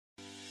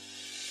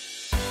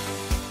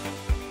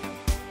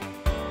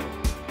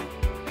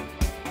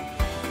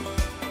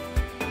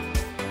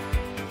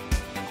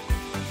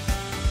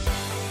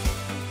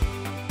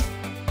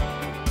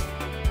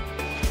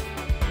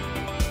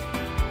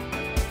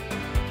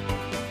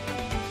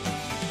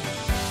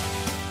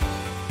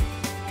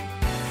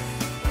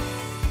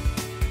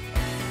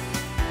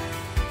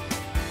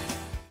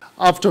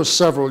After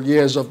several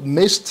years of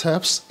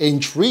missteps,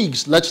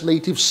 intrigues,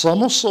 legislative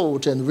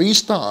summersaults and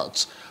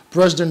restarts,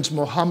 President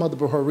Muhamadu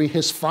Buhari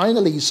has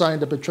finally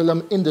signed the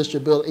Petroleum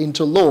Industry Bill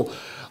into law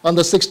on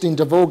the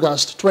 16th of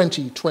August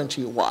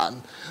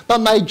 2021. Now,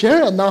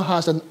 Nigeria now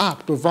has an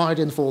act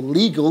providing for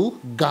legal,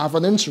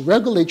 governance,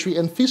 regulatory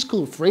and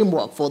fiscal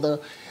framework for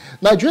the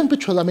Nigerian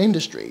petroleum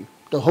industry,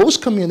 the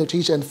host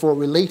communities and for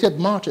related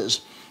matters.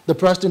 The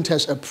President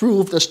has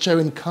approved a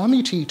steering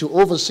committee to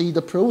oversee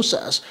the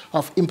process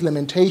of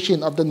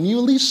implementation of the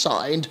newly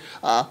signed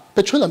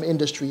Petroleum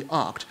Industry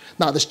Act.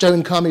 Now, the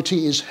steering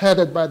committee is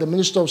headed by the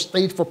Minister of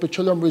State for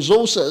Petroleum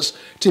Resources,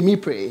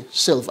 Timipre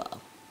Silva.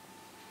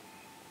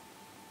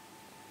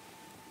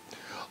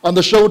 On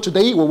the show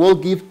today, we will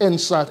give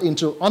insight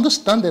into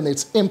understanding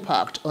its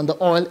impact on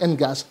the oil and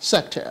gas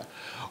sector.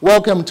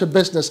 Welcome to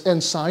Business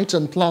Insights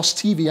on Plus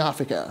TV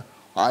Africa.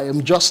 I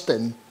am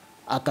Justin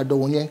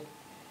Akadonye.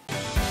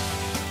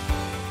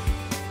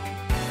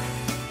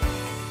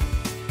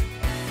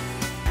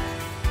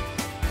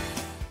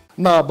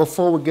 Now,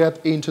 before we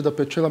get into the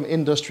Petroleum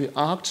Industry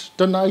Act,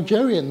 the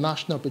Nigerian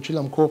National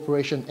Petroleum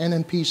Corporation,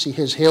 NNPC,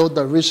 has held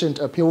the recent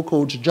appeal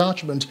court's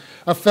judgment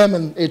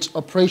affirming its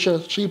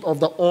operatorship of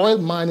the Oil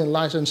Mining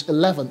License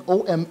 11,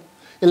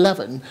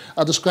 OM11,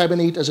 describing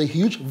it as a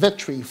huge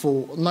victory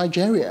for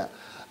Nigeria.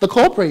 The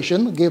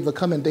corporation gave the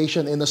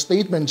commendation in a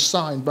statement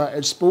signed by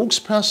its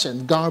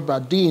spokesperson,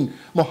 Garba Dean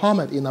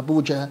Mohammed in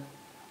Abuja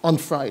on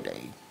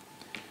Friday.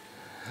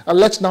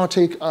 Let's now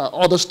take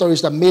other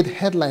stories that made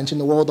headlines in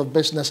the world of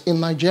business in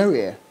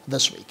Nigeria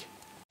this week.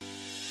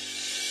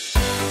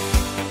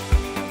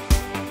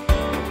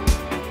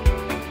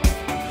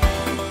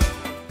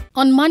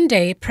 On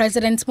Monday,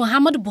 President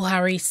Muhamadu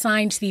Buhari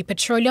signed the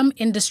Petroleum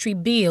Industry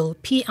Bill,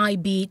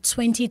 PIB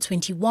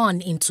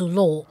 2021, into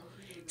law.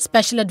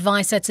 Special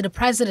Advisor to the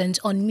President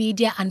on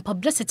Media and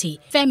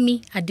Publicity,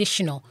 Femi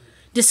Adesina,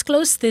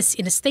 disclosed this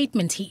in a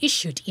statement he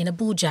issued in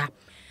Abuja.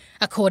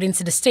 According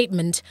to the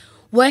statement,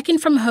 working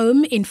from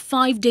home in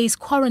 5 days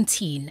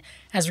quarantine,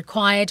 as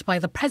required by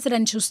the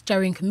Presidential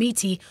Steering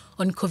Committee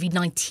on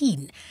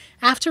COVID-19,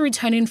 after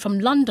returning from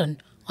London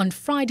on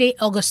Friday,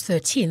 August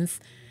 13th,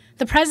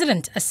 the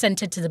President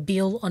assented to the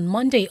bill on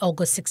Monday,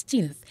 August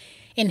 16th,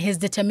 in his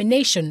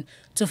determination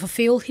to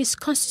fulfill his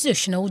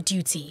constitutional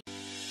duty.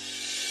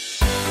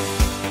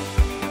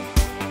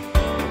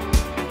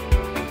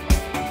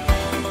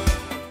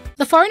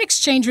 The foreign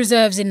exchange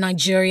reserves in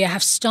Nigeria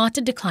have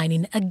started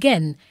declining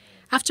again,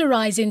 after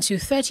rising to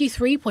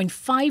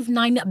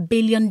 $33.59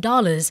 billion,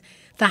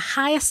 the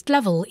highest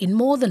level in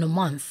more than a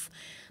month.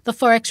 The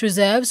forex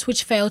reserves,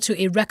 which fell to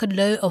a record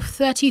low of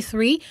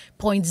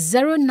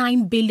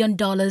 $33.09 billion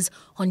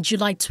on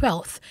July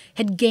 12th,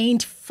 had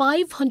gained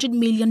 $500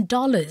 million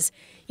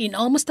in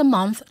almost a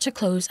month to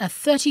close at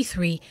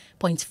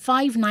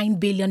 $33.59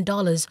 billion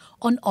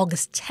on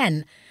August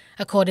 10.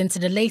 According to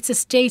the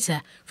latest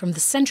data from the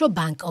Central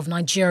Bank of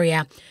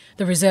Nigeria.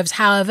 The reserves,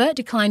 however,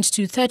 declined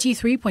to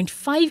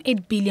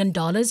 $33.58 billion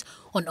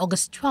on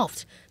August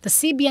 12th, the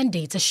CBN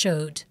data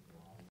showed.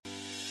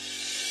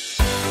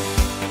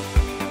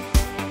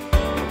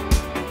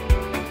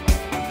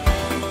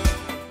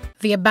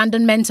 The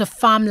abandonment of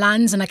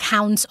farmlands on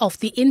account of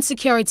the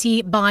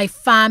insecurity by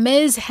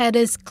farmers,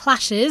 herders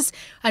clashes,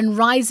 and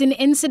rising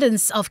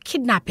incidents of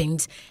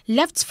kidnappings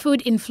left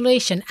food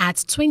inflation at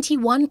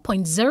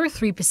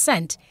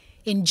 21.03%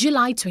 in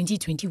July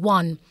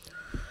 2021.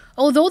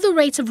 Although the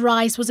rate of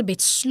rise was a bit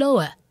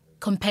slower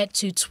compared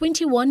to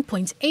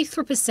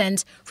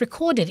 21.83%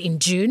 recorded in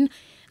June,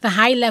 the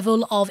high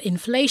level of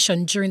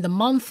inflation during the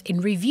month in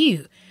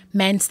review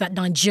meant that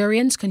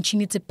Nigerians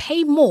continued to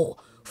pay more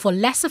for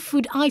lesser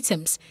food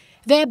items,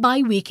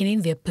 thereby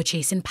weakening their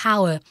purchasing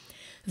power.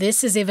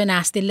 This is even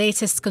as the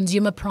latest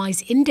Consumer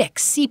Price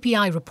Index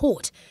 (CPI)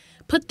 report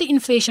put the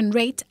inflation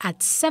rate at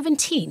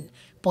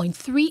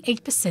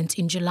 17.38%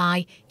 in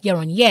July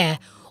year-on-year,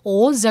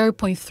 or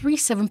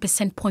 0.37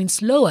 percentage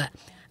points lower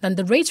than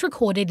the rate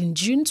recorded in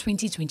June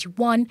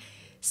 2021,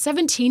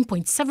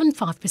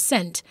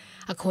 17.75%,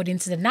 according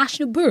to the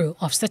National Bureau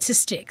of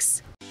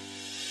Statistics.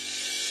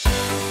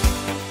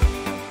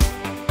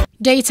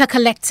 Data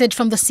collected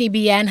from the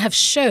CBN have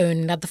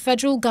shown that the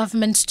federal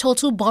government's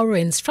total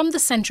borrowings from the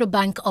Central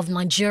Bank of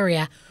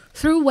Nigeria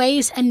through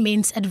Ways and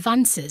Means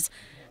advances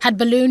had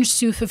ballooned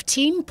to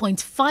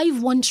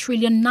 15.51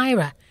 trillion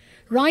naira,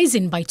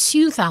 rising by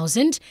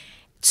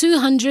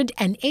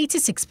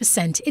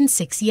 2,286% in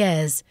 6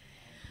 years.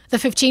 The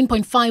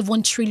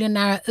 15.51 trillion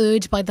naira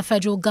owed by the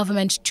federal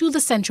government to the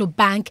central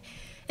bank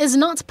is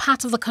not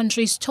part of the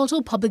country's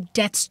total public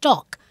debt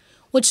stock,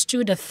 which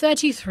stood at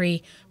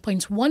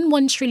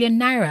 33.11 trillion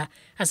naira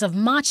as of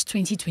March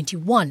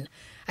 2021,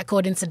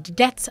 according to the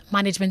Debt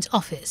Management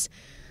Office.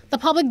 The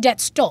public debt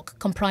stock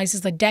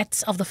comprises the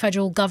debts of the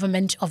federal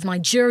government of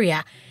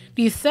Nigeria,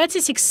 the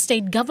 36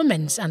 state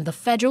governments and the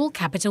Federal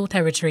Capital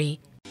Territory.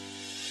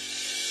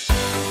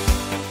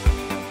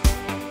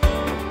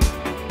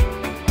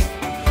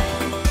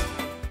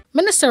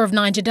 Minister of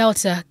Niger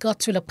Delta,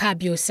 Godswill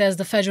Akpabio, says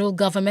the federal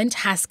government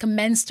has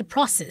commenced the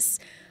process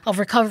of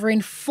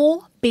recovering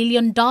 $4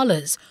 billion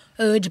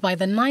owed by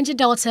the Niger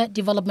Delta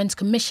Development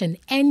Commission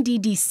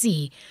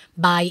 (NDDC)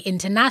 by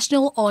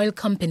international oil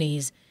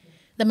companies.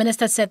 The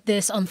minister said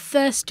this on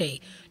Thursday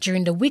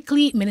during the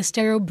weekly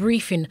ministerial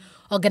briefing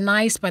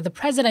organized by the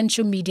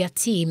presidential media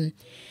team.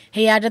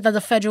 He added that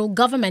the federal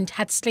government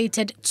had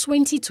slated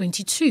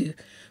 2022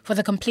 for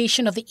the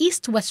completion of the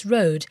East-West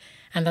Road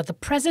and that the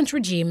present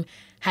regime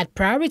had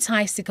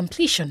prioritized the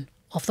completion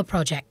of the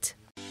project.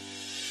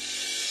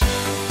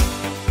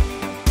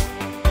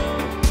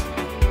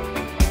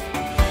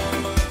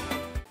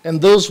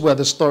 And those were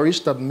the stories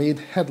that made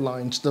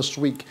headlines this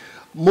week.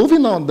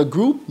 Moving on, the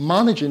Group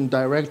Managing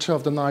Director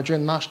of the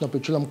Nigerian National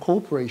Petroleum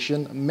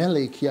Corporation,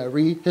 Mele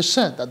Kyari, has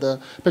said that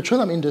the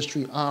Petroleum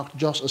Industry Act,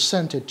 just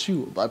assented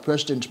to by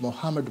President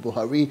Muhamadu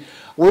Buhari,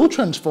 will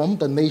transform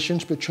the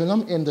nation's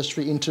petroleum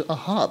industry into a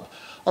hub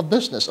of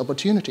business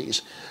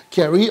opportunities.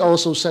 Kyari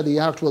also said the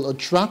act will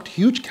attract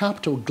huge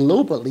capital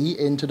globally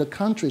into the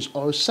country's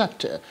oil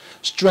sector,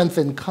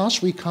 strengthen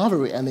cost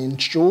recovery, and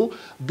ensure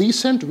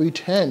decent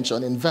returns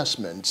on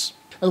investments.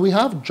 And we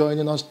have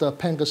joining us the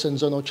Pengassan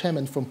Zonal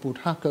Chairman from Port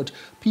Harcourt,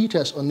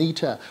 Peters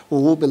Onita,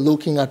 who will be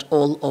looking at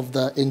all of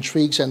the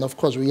intrigues and, of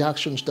course,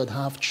 reactions that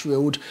have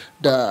trailed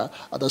the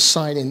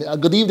signing.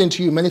 Good evening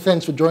to you. Many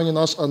thanks for joining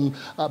us on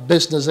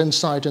Business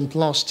Insight and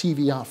Plus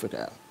TV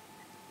Africa.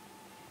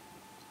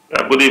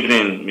 Good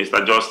evening,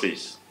 Mr.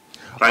 Justice.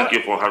 Thank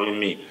you for having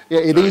me. Yeah,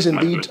 it is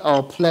indeed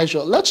our pleasure.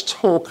 Let's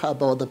talk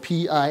about the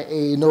PIA.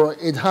 You know,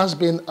 it has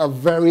been a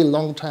very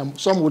long time.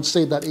 Some would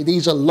say that it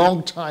is a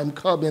long time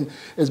coming.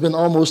 It's been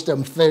almost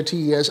 30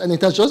 years, and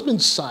it has just been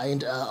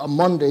signed on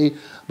Monday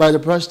by the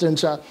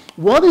President.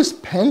 What is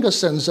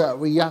Pengassan's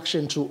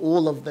reaction to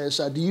all of this?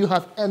 Do you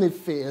have any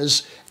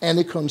fears,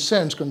 any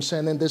concerns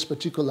concerning this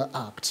particular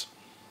act?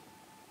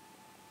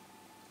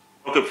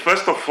 Okay,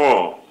 first of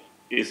all,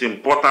 it's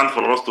important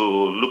for us to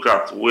look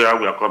at where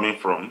we are coming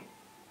from.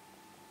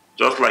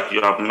 Just like you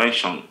have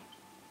mentioned,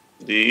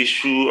 the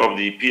issue of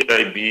the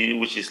PIB,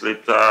 which is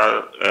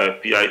later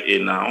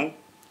PIA now,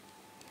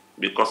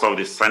 because of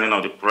the signing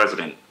of the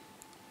president,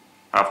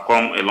 have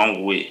come a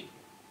long way.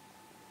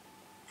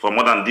 For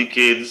more than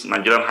decades,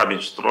 Nigerians have been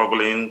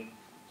struggling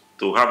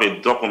to have a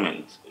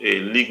document, a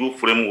legal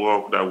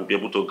framework that will be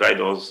able to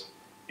guide us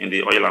in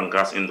the oil and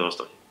gas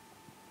industry.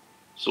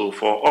 So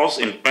for us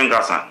in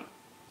Pengassan,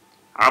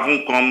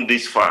 having come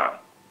this far,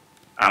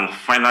 and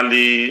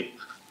finally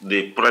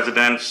the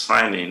president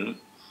signing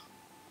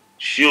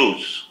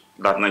shows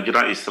that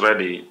Nigeria is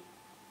ready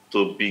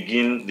to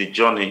begin the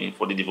journey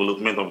for the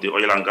development of the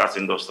oil and gas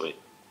industry.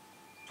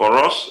 For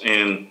us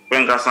in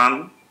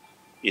Pengassan,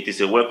 it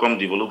is a welcome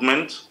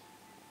development,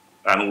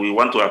 and we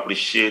want to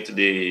appreciate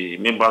the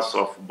members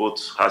of both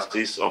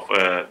houses of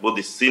both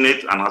the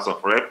Senate and House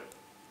of Rep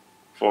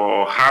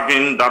for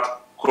having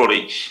that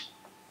courage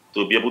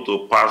to be able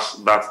to pass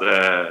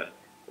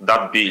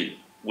that bill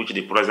which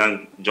the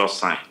president just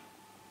signed.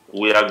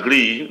 We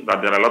agree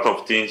that there are a lot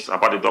of things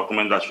about the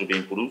document that should be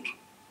improved,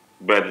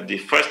 but the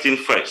first thing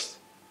first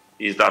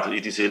is that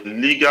it is a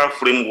legal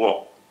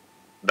framework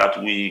that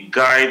will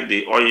guide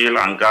the oil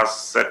and gas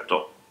sector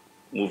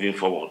moving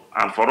forward.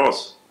 And for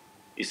us,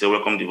 it's a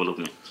welcome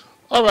development.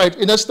 All right.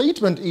 In a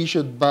statement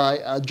issued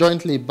by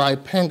jointly by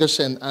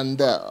Pengassan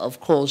and, of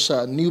course,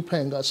 New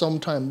Penga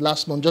sometime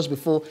last month, just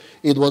before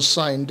it was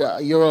signed,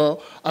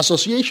 your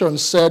association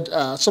said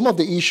some of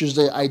the issues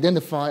they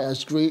identify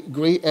as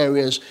gray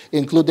areas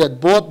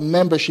included board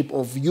membership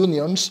of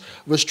unions,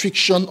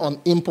 restriction on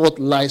import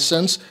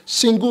license,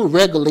 single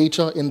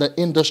regulator in the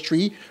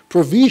industry,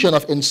 provision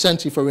of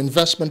incentive for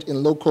investment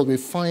in local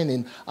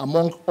refining,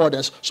 among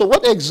others. So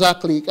what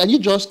exactly, can you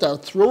just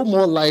throw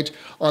more light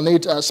on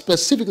it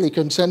specifically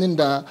concerning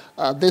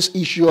this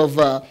issue of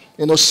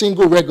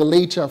single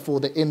regulator for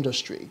the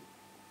industry?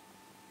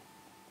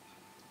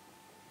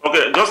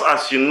 Okay, just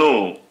as you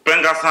know,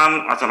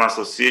 Pengassan as an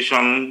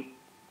association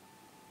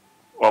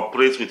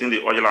operates within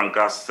the oil and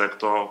gas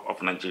sector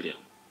of Nigeria.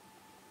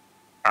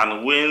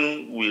 And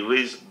when we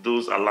raised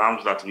those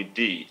alarms that we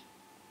did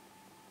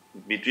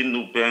between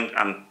Nupeng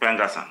and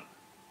Pengassan,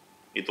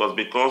 it was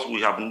because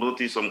we have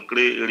noticed some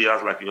gray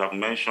areas like you have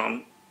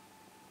mentioned.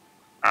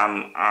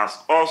 And as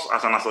us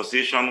as an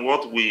association,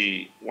 what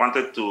we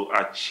wanted to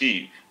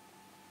achieve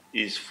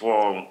is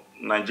for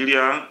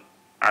Nigeria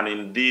and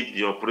indeed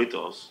the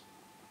operators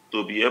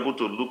to be able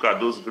to look at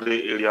those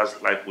gray areas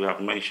like we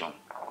have mentioned.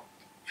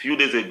 A few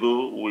days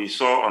ago, we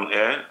saw on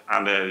air,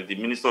 and the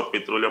Minister of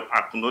Petroleum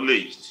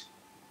acknowledged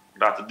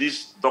that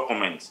this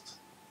document,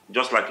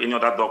 just like any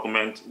other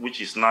document,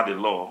 which is not the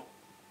law,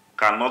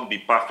 cannot be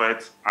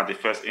perfect at the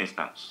first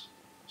instance.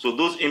 So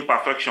those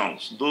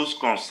imperfections, those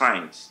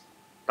concerns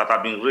that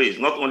have been raised,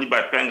 not only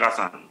by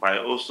Pengassan, but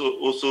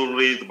also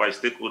raised by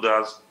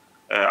stakeholders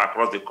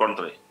across the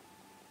country,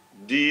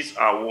 these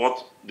are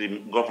what the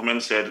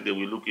government said they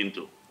will look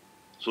into.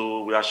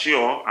 So we are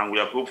sure and we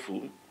are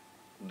hopeful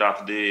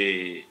that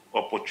the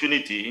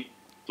opportunity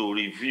to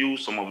review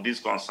some of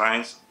these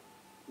concerns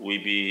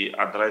will be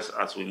addressed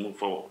as we move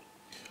forward.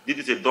 This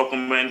is a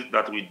document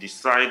that will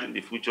decide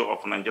the future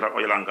of Nigerian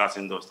oil and gas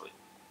industry.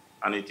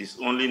 And it is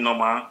only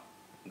normal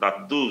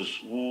that those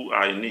who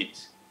are in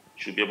it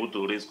should be able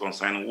to raise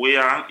concern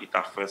where it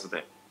affects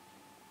them.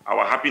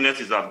 Our happiness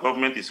is that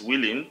government is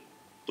willing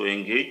to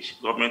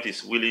engage, government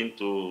is willing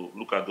to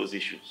look at those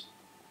issues.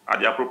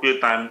 At the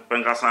appropriate time,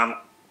 Pengasan,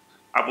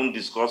 having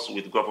discussed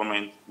with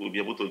government, will be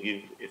able to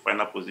give a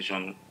final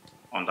position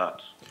on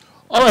that.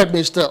 All right,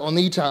 Mr.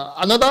 Onita.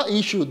 Another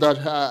issue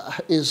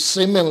that is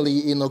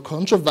seemingly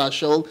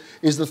controversial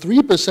is the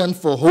 3%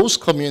 for host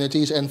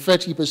communities and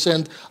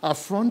 30%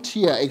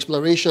 frontier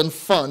exploration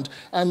fund.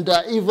 And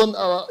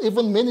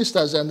even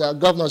ministers and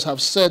governors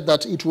have said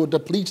that it will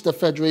deplete the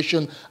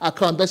federation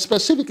account. But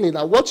specifically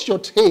now, what's your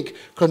take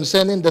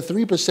concerning the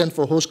 3%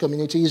 for host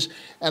communities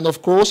and,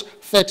 of course,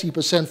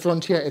 30%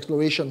 frontier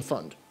exploration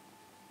fund?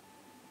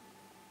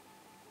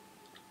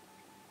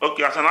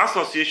 Okay, as an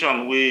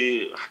association,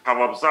 we have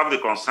observed the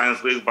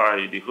concerns raised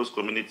by the host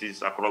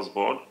communities across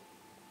board.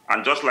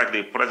 And just like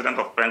the president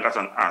of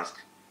Pengasan asked,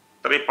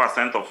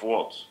 3% of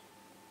what?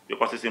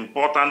 Because it's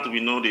important we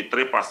know the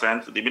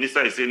 3%. The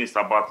minister is saying it's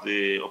about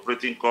the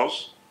operating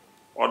costs.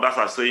 Others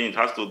are saying it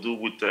has to do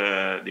with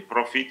the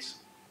profits.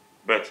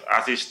 But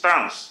as it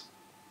stands,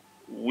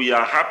 we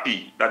are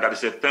happy that there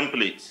is a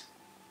template.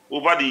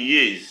 Over the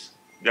years,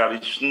 there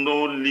is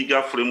no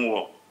legal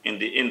framework in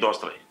the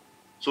industry.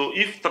 So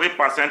if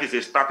 3% is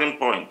a starting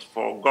point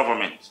for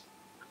government,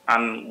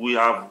 and we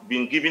have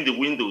been given the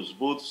windows,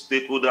 both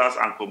stakeholders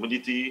and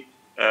community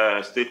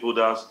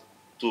stakeholders,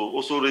 to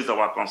also raise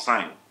our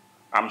concern,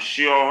 I'm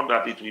sure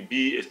that it will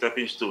be a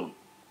stepping stone.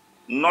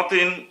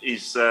 Nothing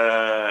is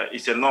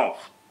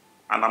enough.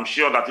 And I'm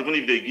sure that even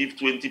if they give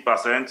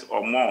 20%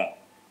 or more,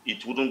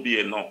 it wouldn't be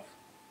enough.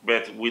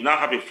 But we now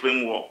have a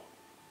framework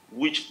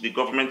which the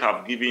government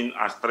have given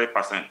as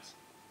 3%.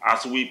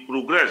 As we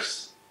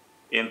progress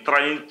in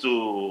trying to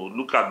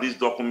look at these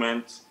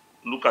documents,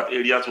 look at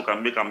areas we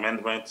can make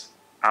amendments,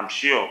 I'm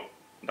sure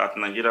that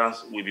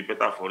Nigerians will be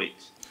better for it.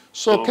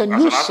 So can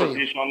you say... As an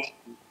association,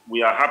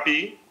 we are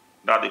happy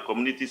that the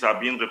communities are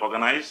being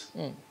recognized,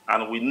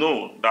 and we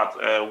know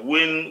that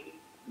when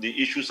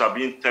the issues are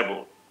being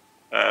tabled,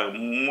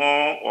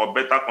 more or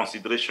better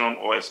consideration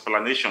or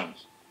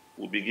explanations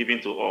will be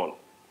given to all,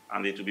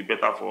 and it will be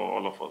better for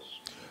all of us.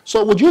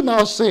 So would you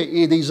now say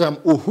it is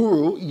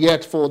uhuru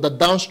yet for the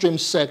downstream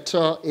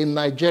sector in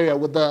Nigeria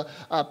with the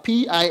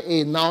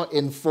PIA now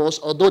in force,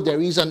 although there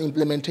is an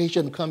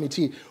implementation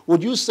committee?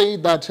 Would you say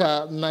that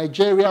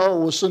Nigeria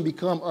will soon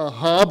become a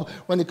hub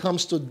when it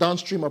comes to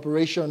downstream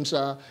operations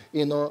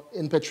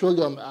in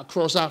petroleum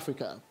across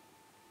Africa?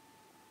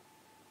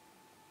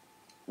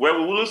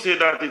 Well, we wouldn't say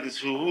that it is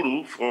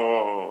uhuru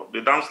for the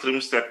downstream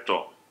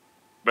sector,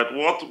 but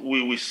what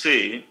we will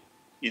say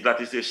is that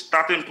it's a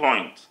starting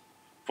point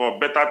for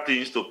better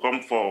things to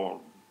come for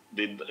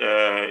the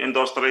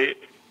industry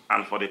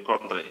and for the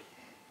country.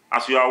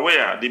 As you are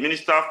aware, the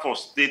Minister for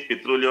State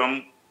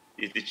Petroleum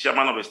is the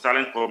chairman of a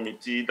steering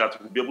committee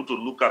that will be able to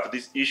look at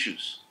these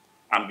issues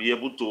and be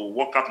able to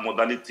work out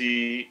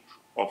modality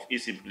of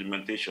its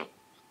implementation.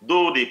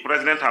 Though the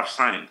president have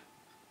signed,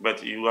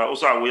 but you are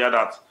also aware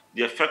that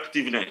the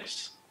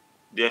effectiveness,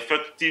 the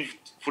effective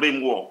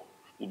framework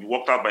will be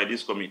worked out by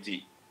this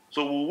committee.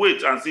 So we'll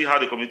wait and see how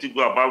the committee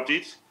go about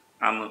it.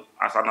 And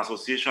as an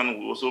association,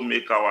 we also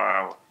make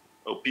our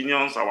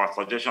opinions, our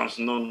suggestions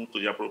known to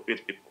the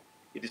appropriate people.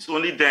 It is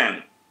only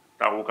then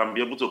that we can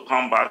be able to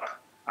come back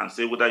and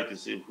say whether it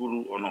is a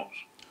uhuru or not.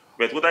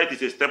 But whether it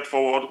is a step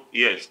forward,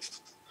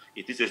 yes,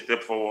 it is a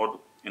step forward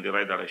in the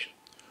right direction.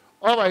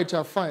 All right,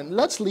 fine.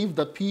 Let's leave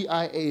the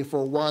PIA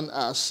for one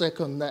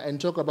second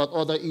and talk about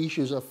other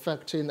issues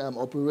affecting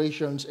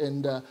operations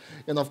and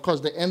of course,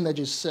 the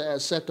energy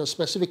sector,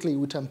 specifically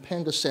with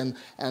Pengasan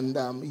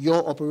and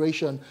your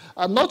operation.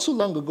 Not too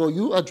long ago,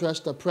 you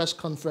addressed a press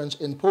conference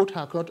in Port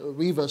Harcourt,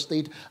 Rivers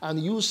State,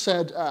 and you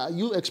said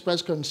you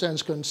expressed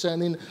concerns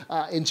concerning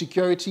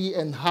insecurity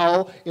and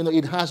how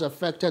it has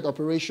affected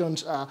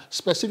operations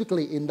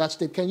specifically in that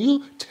state. Can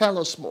you tell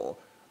us more?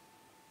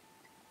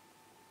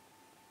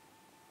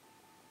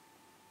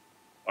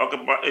 Okay,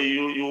 but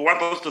you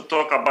want us to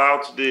talk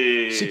about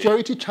the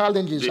security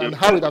challenges and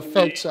how it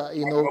affects,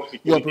 your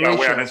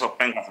operations. Of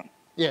Pengasan.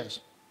 Yes.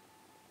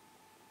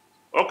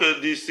 Okay,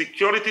 the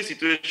security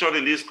situation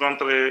in this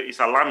country is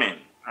alarming,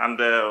 and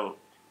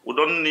we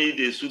don't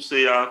need a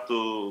soothsayer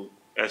to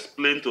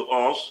explain to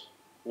us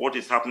what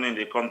is happening in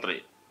the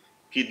country.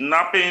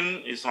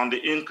 Kidnapping is on the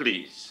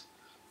increase.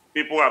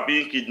 People are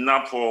being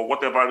kidnapped for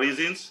whatever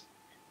reasons.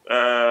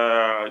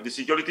 The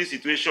security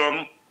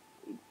situation,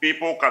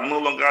 people can no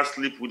longer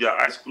sleep with their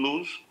eyes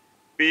closed.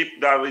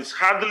 There is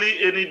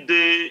hardly any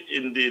day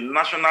in the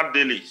national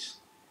dailies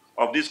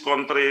of this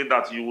country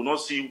that you will not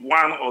see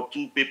one or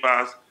two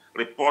papers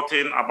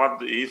reporting about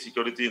the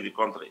insecurity in the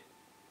country.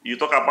 You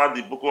talk about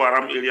the Boko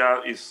Haram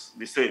area, is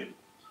the same.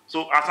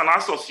 So as an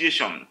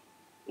association,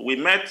 we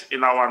met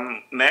in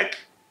our NEC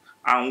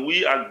and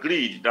we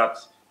agreed that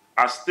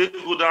as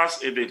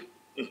stakeholders in the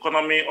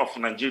economy of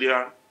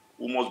Nigeria,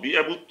 we must be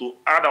able to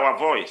add our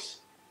voice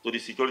to the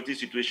security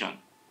situation.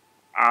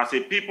 As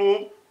a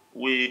people,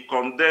 we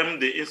condemn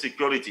the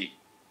insecurity,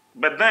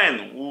 but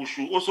then we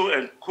should also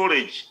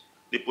encourage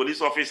the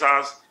police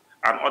officers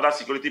and other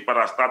security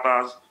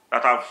parastatals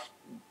that have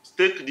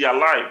staked their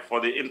life for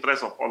the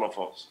interest of all of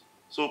us.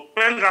 So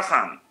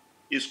Pengassan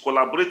is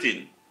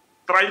collaborating,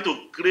 trying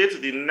to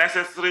create the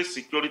necessary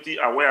security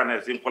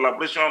awareness in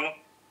collaboration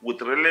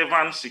with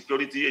relevant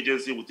security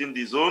agencies within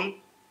the zone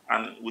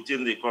and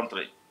within the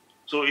country.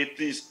 So it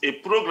is a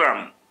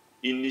program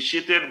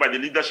initiated by the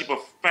leadership of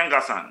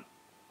Pengassan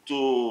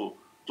to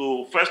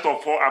first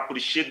of all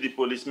appreciate the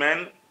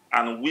policemen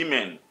and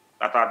women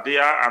that are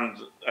there and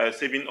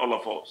saving all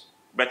of us.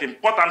 But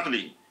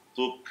importantly,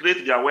 to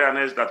create the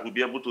awareness that we'll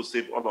be able to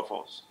save all of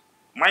us.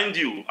 Mind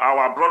you,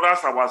 our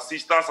brothers, our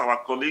sisters, our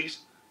colleagues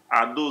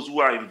are those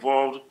who are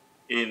involved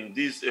in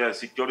this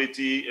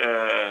security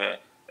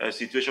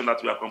situation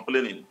that we are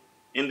complaining.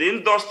 In the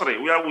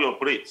industry where we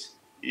operate,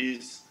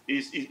 is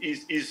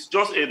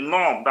just a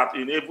norm that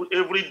in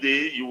every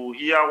day you will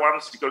hear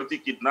one security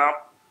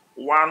kidnap,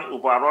 one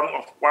overrun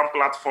of one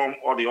platform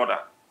or the other.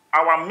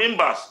 Our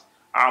members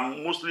are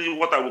mostly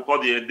what I would call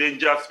the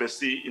endangered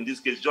species in this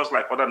case, just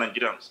like other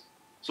Nigerians.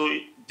 So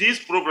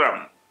this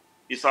program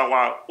is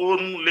our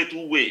own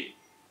little way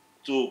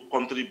to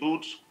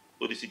contribute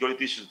to the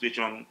security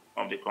situation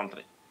of the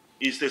country.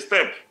 It's a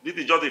step. This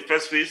is just the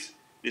first phase.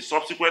 The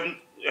subsequent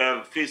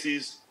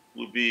phases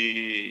will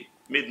be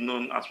made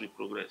known as we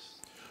progress.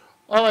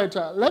 All right,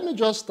 let me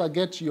just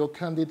get your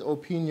candid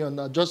opinion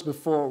just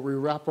before we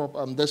wrap up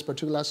this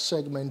particular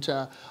segment.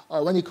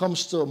 When it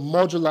comes to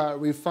modular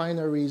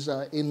refineries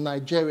in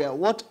Nigeria,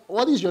 what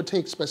is your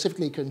take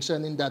specifically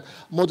concerning that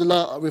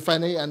modular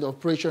refinery and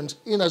operations,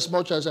 in as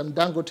much as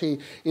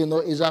Dangote,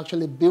 is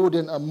actually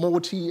building a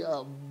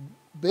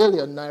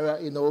multi-billion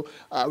naira,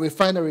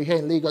 refinery here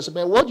in Lagos?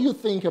 But what do you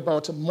think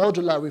about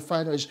modular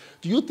refineries?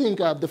 Do you think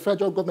the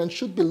federal government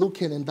should be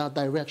looking in that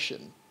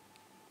direction?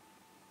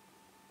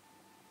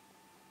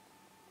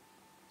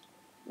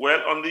 Well,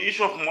 on the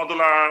issue of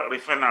modular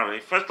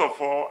refinery, first of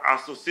all,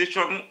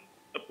 association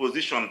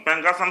position,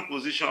 Pengassan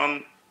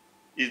position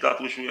is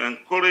that we should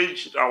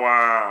encourage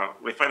our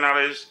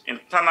refineries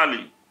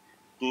internally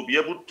to be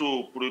able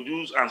to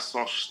produce and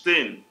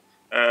sustain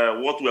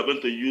what we are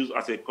going to use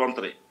as a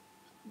country.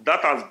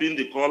 That has been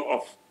the call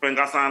of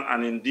Pengassan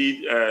and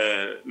indeed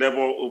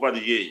Labour over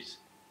the years.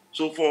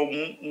 So for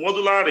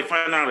modular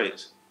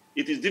refineries,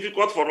 it is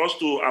difficult for us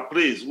to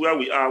appraise where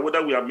we are,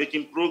 whether we are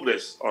making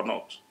progress or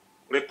not.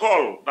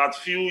 Recall that a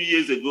few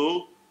years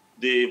ago,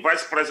 the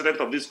vice president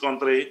of this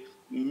country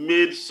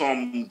made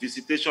some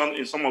visitation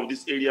in some of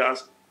these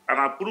areas, and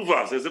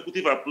approvals,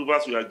 executive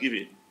approvals were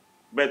given.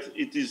 But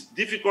it is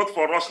difficult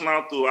for us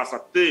now to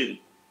ascertain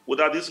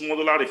whether these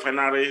modular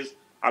refineries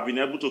have been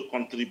able to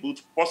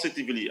contribute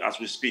positively as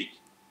we speak.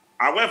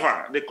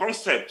 However, the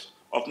concept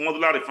of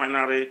modular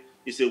refinery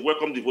is a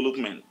welcome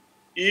development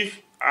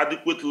if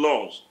adequate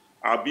laws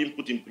are being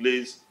put in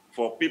place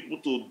for people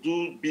to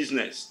do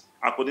business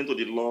according to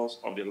the laws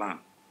of the land.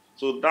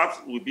 So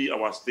that will be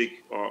our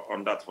stake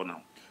on that for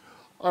now.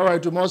 All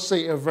right, we must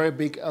say a very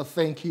big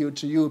thank you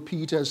to you,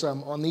 Peters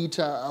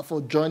Onita,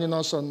 for joining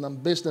us on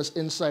Business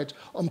Insight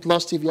on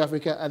Plus TV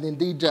Africa, and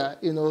indeed,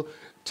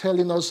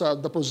 telling us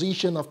the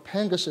position of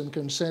Pengassan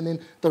concerning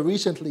the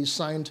recently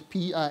signed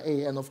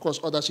PIA and, of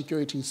course, other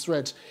security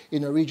threats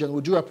in the region.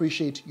 We do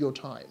appreciate your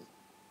time.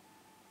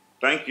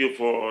 Thank you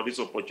for this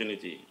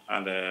opportunity,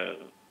 and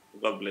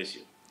God bless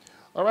you.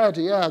 All right,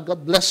 yeah,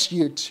 God bless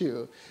you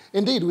too.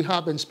 Indeed, we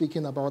have been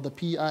speaking about the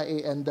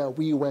PIA, and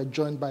we were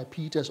joined by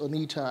Peters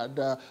Onita,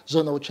 the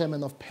zonal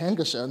chairman of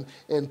Pengassan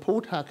in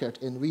Port Harcourt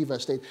in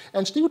Rivers State.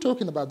 And still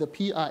talking about the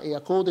PIA,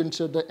 according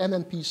to the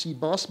NNPC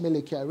boss,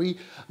 Milikari,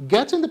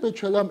 getting the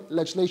petroleum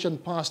legislation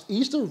passed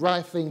is the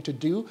right thing to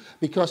do,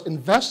 because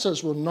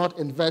investors will not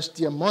invest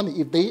their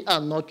money if they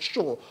are not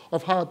sure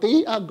of how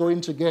they are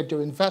going to get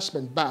their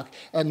investment back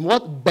and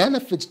what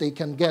benefits they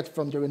can get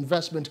from their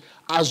investment,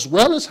 as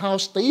well as how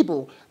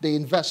stable the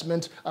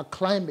investment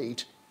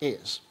climate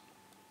is.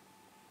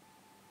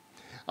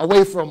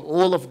 Away from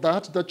all of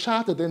that, the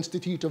Chartered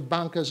Institute of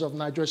Bankers of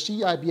Nigeria,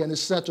 CIBN, is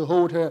set to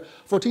hold her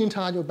 14th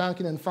annual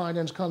Banking and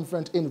Finance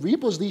Conference in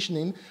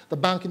repositioning the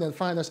banking and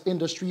finance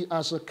industry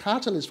as a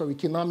catalyst for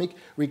economic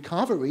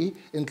recovery,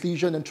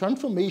 inclusion, and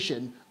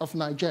transformation of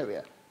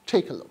Nigeria.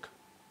 Take a look.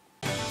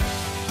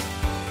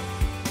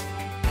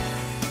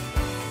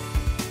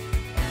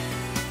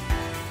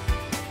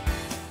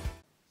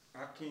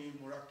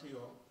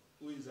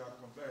 Who is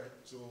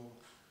compared to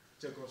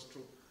take us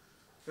through.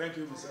 Thank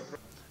you, Mr. President.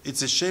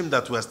 It's a shame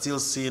that we are still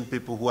seeing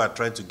people who are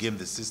trying to game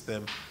the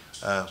system,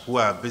 who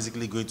are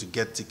basically going to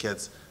get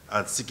tickets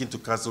and seeking to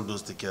cancel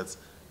those tickets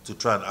to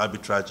try and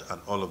arbitrage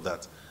and all of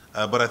that.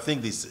 But I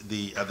think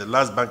at the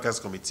last Bankers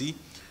Committee,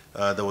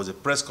 there was a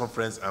press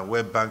conference and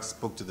where banks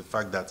spoke to the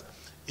fact that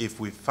if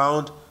we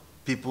found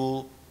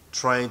people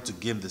trying to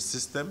game the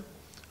system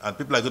and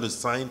people are going to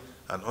sign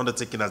an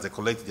undertaking as they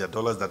collect their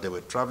dollars that they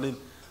were traveling,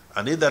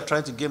 and if they're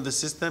trying to game the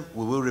system,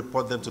 we will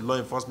report them to law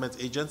enforcement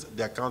agents.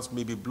 Their accounts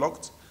may be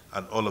blocked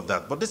and all of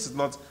that. But this is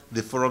not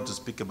the forum to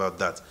speak about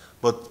that.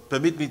 But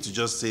permit me to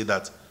just say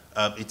that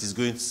it is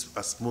going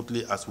as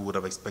smoothly as we would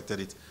have expected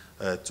it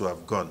to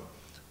have gone.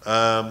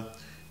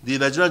 The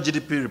Nigerian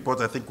GDP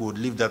report, I think we would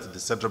leave that to the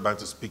central bank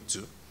to speak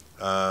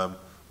to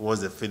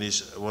once they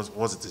finish,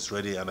 once it is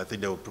ready, and I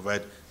think they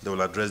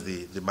will address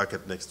the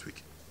market next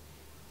week.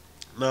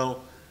 Now,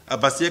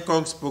 Abbas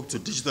spoke to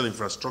digital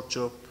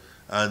infrastructure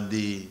and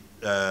the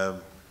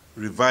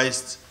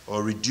revised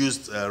or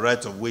reduced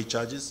right-of-way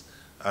charges.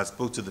 I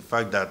spoke to the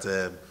fact that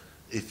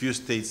a few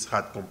states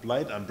had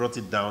complied and brought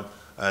it down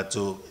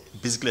to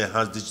basically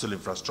enhance digital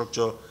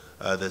infrastructure.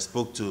 He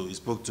spoke to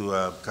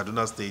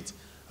Kaduna State,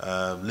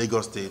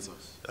 Lagos State,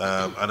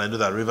 and I know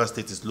that Rivers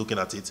State is looking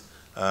at it.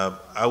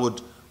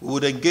 We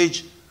would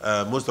engage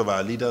most of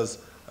our leaders,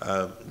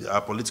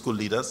 our political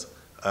leaders,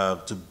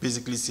 to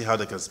basically see how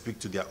they can speak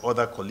to their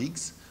other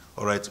colleagues,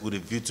 all right, with a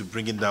view to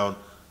bringing down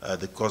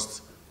the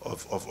cost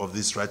of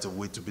this right of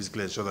way to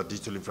basically ensure that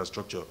digital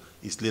infrastructure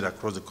is laid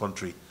across the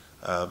country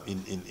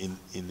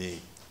in a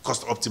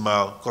cost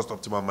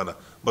optimal manner.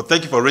 But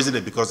thank you for raising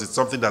it, because it's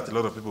something that a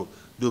lot of people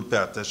don't pay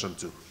attention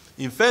to.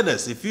 In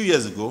fairness, a few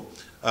years ago,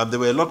 there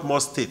were a lot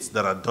more states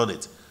that had done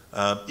it.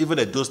 Even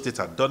Edo State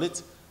had done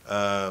it.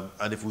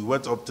 And if we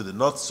went up to the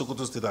north,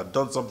 Sokoto State had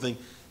done something.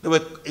 There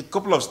were a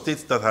couple of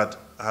states that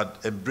had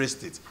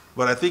embraced it.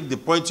 But I think the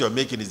point you're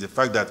making is the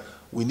fact that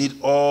we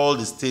need all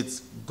the state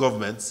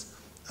governments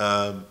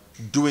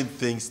doing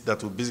things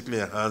that will basically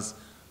enhance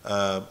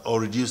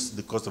or reduce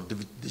the cost of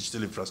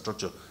digital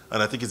infrastructure.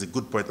 And I think it's a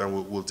good point,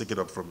 and we'll take it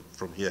up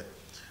from here.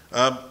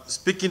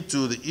 Speaking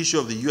to the issue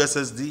of the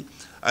USSD,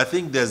 I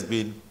think there's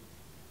been,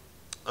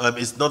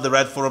 it's not the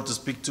right forum to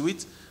speak to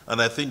it.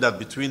 And I think that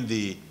between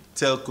the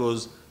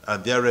telcos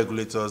and their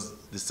regulators,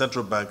 the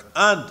central bank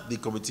and the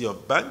Committee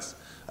of Banks,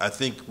 I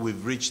think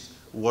we've reached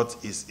what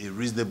is a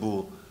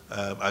reasonable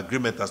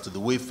agreement as to the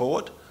way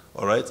forward,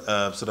 all right,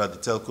 so that the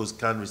telcos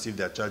can receive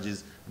their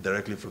charges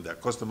directly from their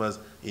customers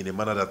in a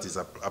manner that is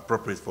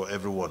appropriate for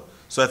everyone.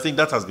 So I think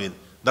that has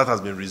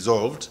been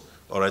resolved,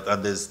 all right,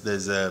 and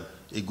there's a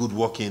good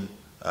working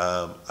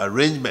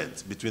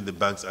arrangement between the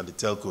banks and the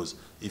telcos,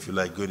 if you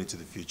like, going into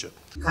the future.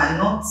 You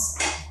cannot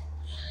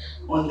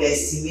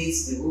underestimate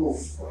the role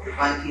of the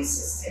banking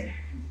system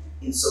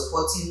in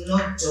supporting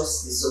not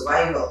just the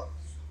survival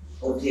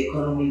of the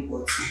economy,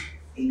 but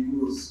in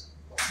growth.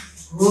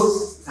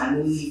 Growth can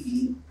only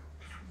be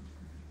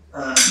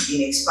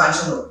in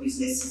expansion of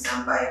businesses,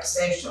 and by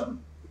extension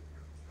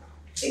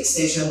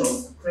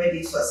of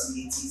credit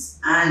facilities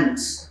and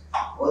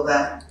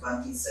other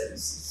banking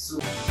services.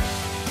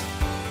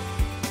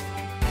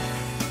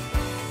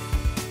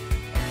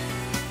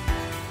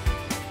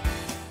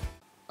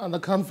 And the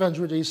conference,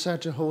 which is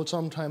set to hold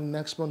sometime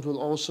next month,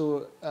 will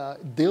also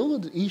deal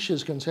with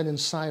issues concerning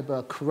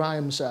cyber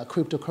crimes,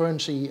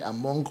 cryptocurrency,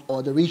 among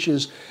other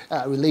issues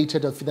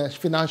related to the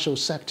financial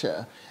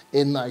sector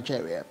in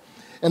Nigeria.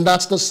 And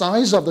that's the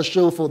size of the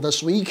show for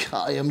this week.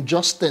 I am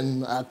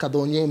Justin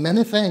Kadonye.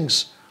 Many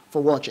thanks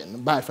for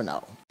watching. Bye for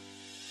now.